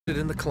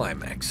in the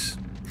climax.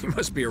 He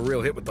must be a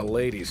real hit with the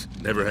ladies.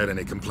 Never had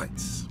any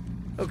complaints.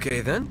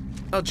 Okay, then.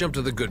 I'll jump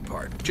to the good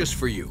part, just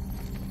for you.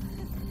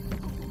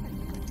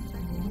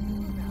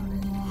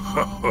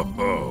 Ho, ho,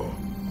 ho.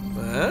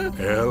 Huh?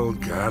 El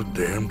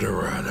goddamn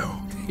Dorado.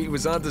 He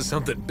was onto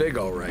something big,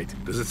 all right.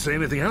 Does it say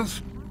anything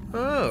else?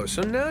 Oh,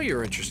 so now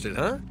you're interested,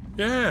 huh?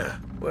 Yeah.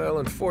 Well,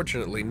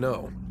 unfortunately,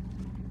 no.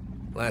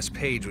 Last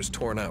page was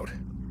torn out.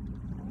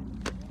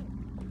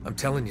 I'm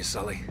telling you,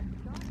 Sully.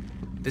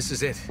 This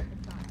is it.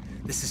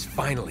 This is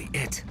finally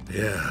it.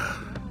 Yeah.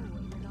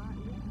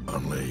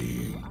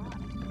 Only...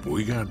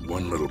 we got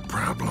one little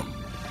problem.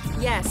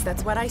 Yes,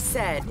 that's what I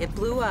said. It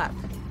blew up.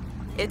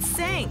 It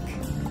sank.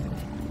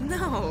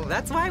 No,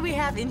 that's why we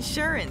have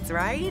insurance,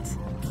 right?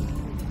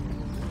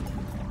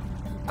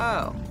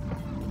 Oh.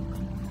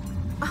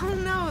 Oh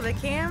no, the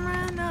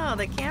camera? No,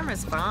 the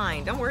camera's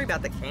fine. Don't worry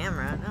about the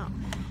camera, no.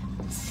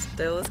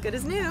 Still as good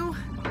as new.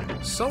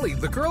 Sully,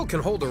 the girl can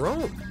hold her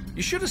own.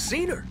 You should have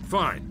seen her.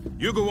 Fine.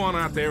 You go on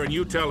out there and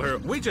you tell her,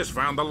 we just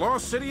found the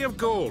lost city of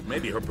gold.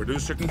 Maybe her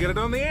producer can get it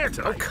on the air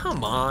tonight. Oh,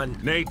 come on.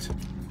 Nate,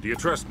 do you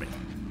trust me?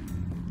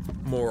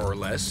 More or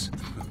less.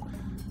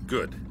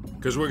 Good.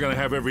 Because we're gonna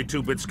have every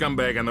two-bit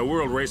scumbag in the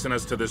world racing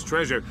us to this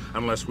treasure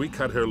unless we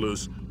cut her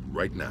loose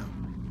right now.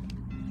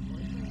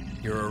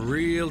 You're a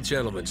real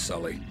gentleman,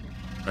 Sully.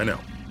 I know.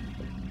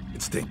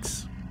 It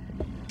stinks.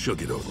 She'll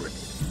get over it.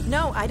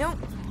 No, I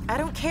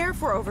don't care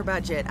for over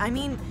budget. I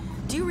mean,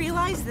 do you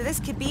realize that this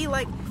could be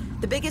like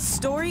the biggest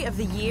story of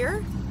the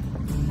year?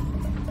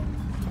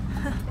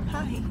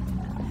 Hi.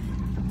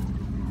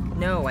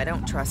 No, I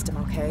don't trust him,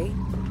 okay?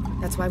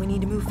 That's why we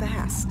need to move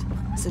fast.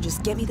 So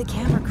just get me the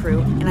camera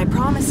crew, and I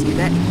promise you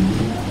that...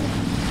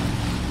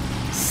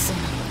 Son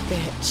of a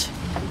bitch.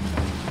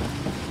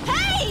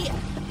 Hey!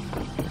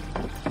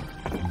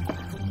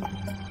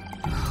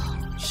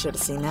 Should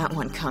have seen that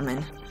one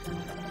coming.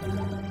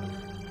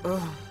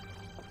 Ugh.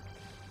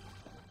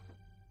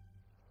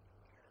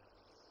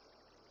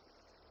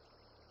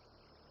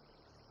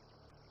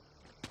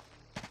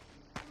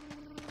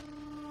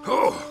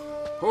 Oh,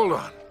 hold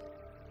on.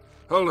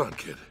 Hold on,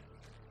 kid.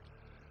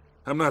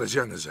 I'm not as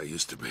young as I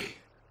used to be.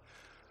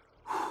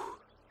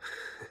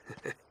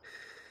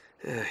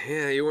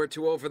 Yeah, you weren't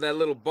too old for that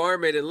little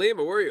barmaid in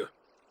Lima, were you?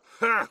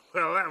 Ha!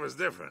 Well, that was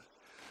different.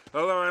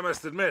 Although I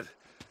must admit,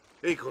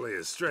 equally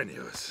as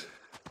strenuous.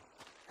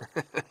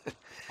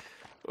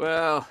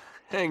 Well,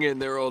 hang in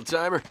there,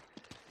 old-timer.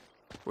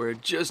 We're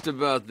just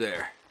about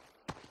there.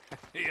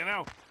 You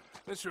know,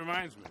 this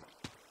reminds me.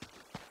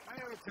 I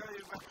ever tell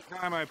you about the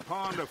time I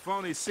pawned a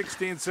phony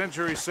 16th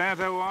century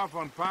Santo off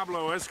on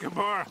Pablo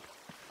Escobar?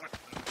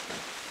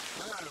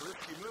 Well, a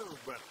risky move,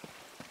 but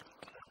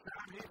the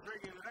time he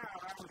figured it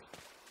out, I was...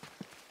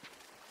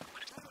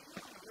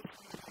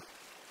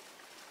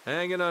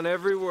 Hanging on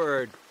every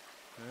word.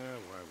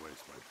 Why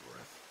waste my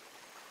breath?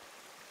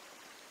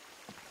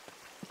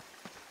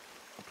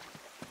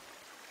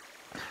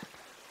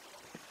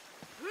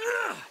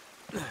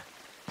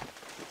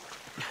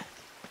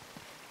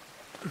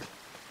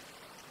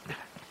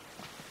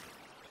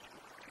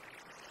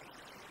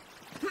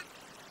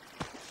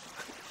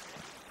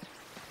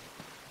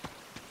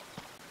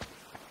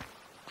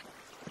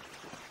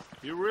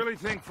 You really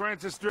think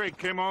Francis Drake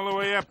came all the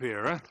way up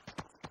here, huh?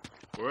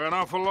 We're an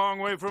awful long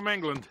way from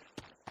England.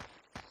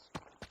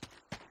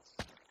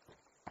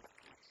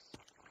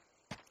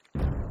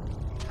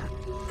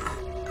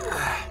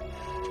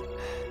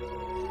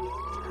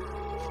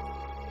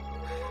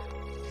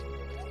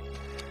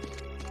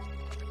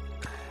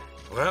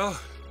 Well?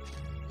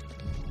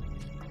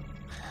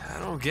 I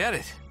don't get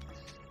it.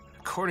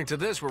 According to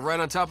this, we're right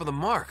on top of the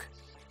mark.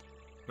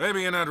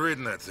 Maybe you're not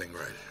reading that thing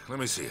right. Let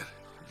me see it.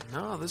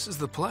 No, this is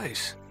the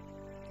place.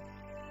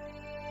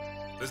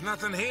 There's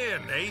nothing here,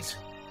 Nate.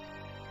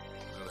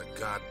 Another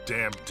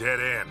goddamn dead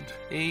end.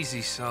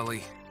 Easy,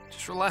 Sully.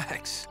 Just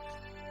relax.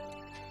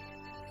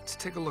 Let's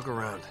take a look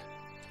around.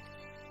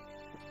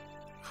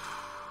 Oh,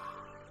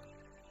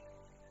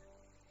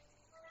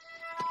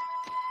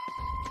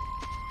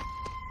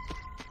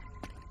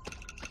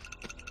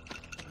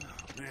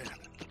 man.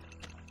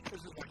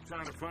 This is like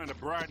trying to find a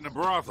bride in a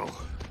brothel.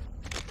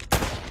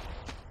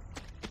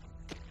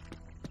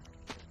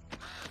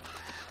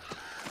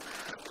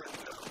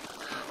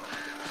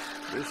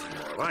 This is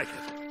more like it.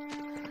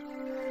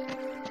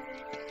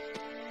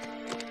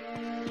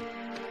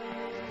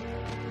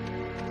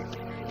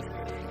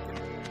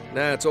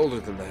 Nah, it's older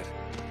than that.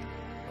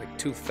 Like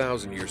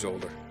 2,000 years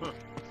older. Huh.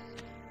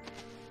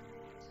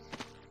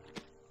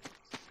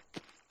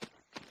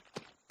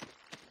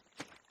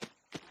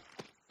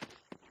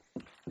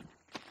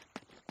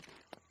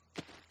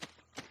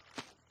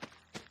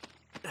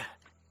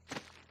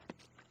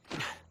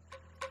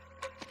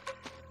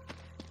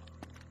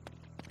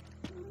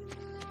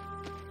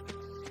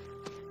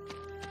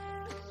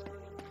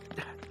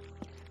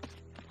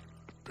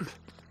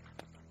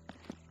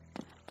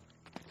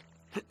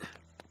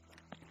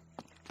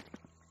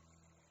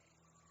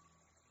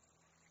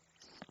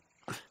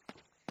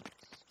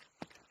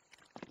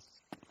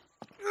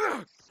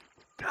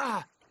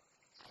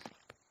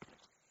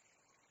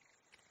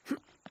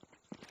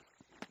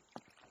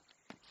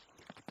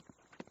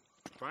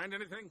 Find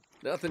anything?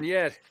 Nothing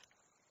yet.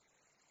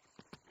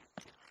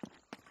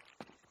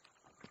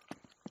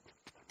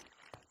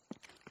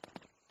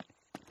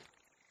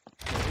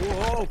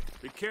 Whoa!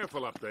 Be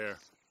careful up there.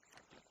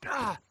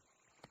 Ah!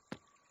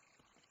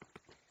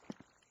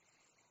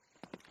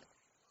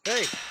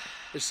 Hey,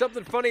 there's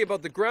something funny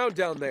about the ground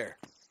down there.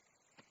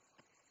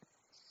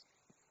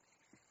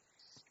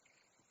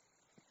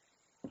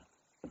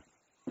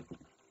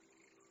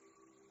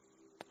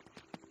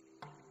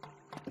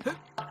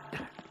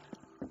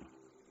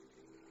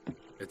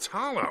 It's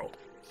hollow.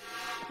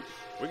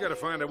 We gotta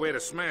find a way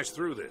to smash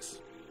through this.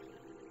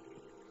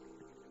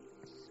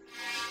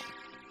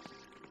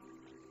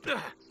 Whoa,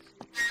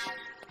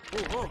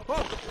 whoa,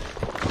 whoa.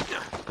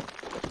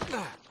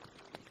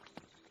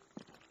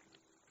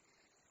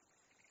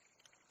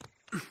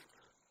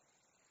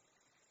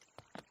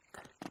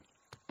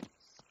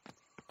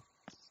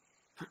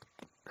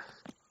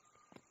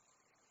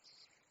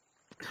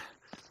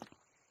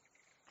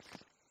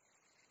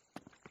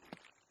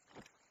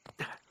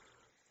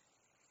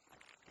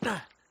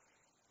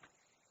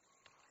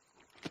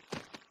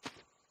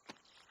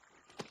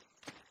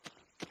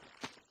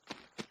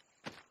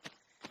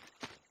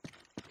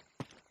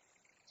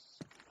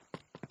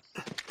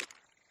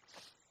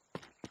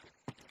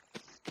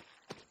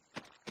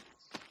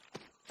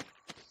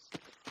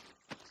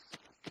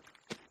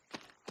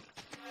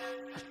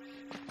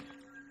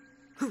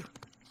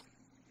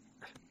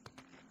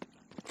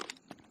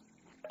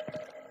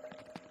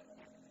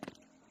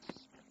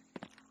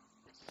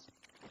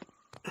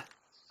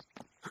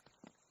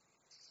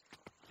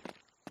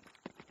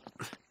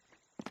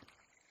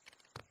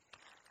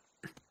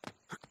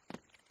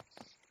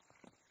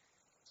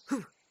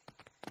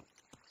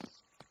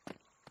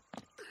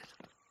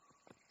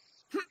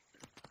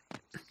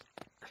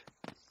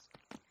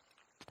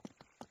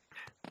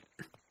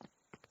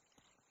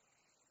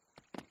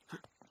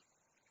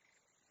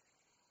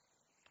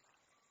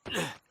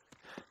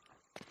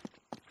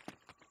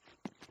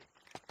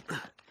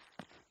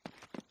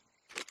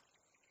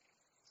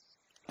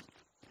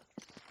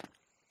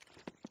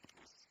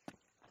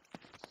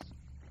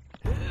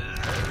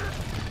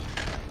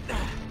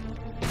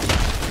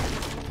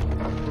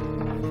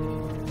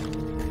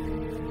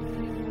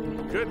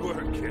 Good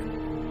work, kid.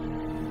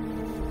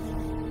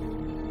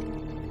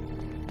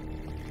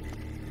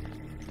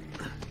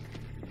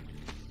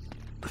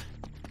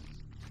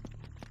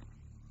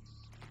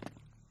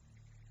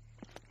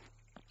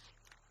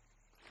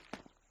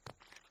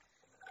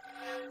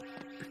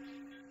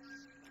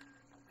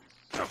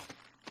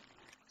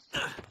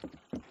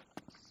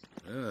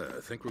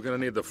 I think we're gonna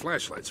need the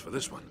flashlights for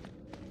this one.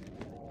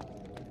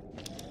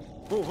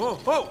 Whoa, whoa,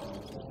 whoa!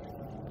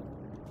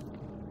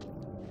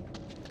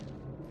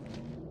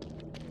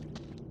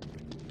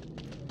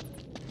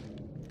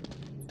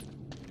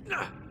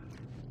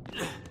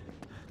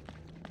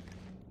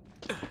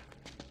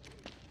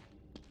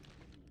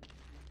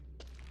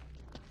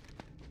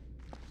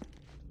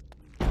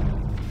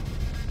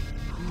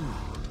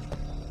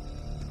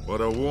 What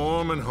a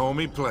warm and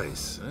homey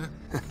place, huh?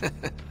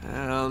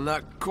 Well,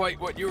 not quite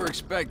what you were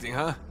expecting,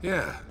 huh?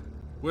 Yeah.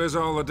 Where's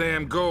all the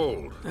damn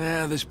gold?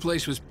 Yeah, this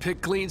place was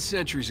picked clean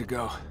centuries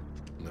ago.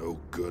 No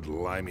good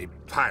limey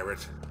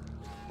pirate.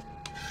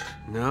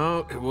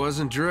 No, it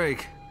wasn't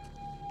Drake.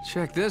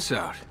 Check this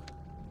out.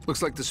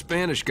 Looks like the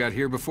Spanish got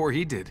here before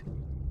he did.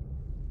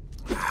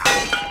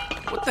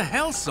 What the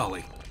hell,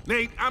 Sully?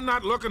 Nate, I'm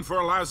not looking for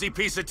a lousy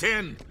piece of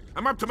tin.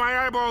 I'm up to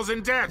my eyeballs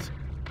in debt.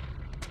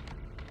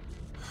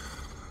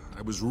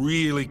 I was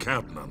really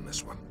counting on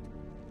this one.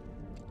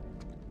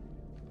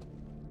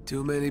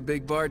 Too many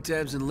big bar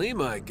tabs in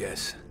Lima, I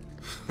guess.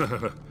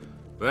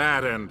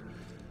 That and,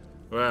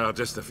 well,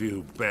 just a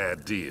few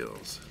bad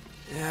deals.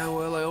 Yeah,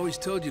 well, I always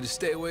told you to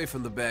stay away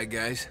from the bad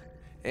guys.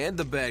 And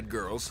the bad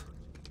girls.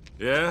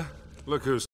 Yeah? Look who's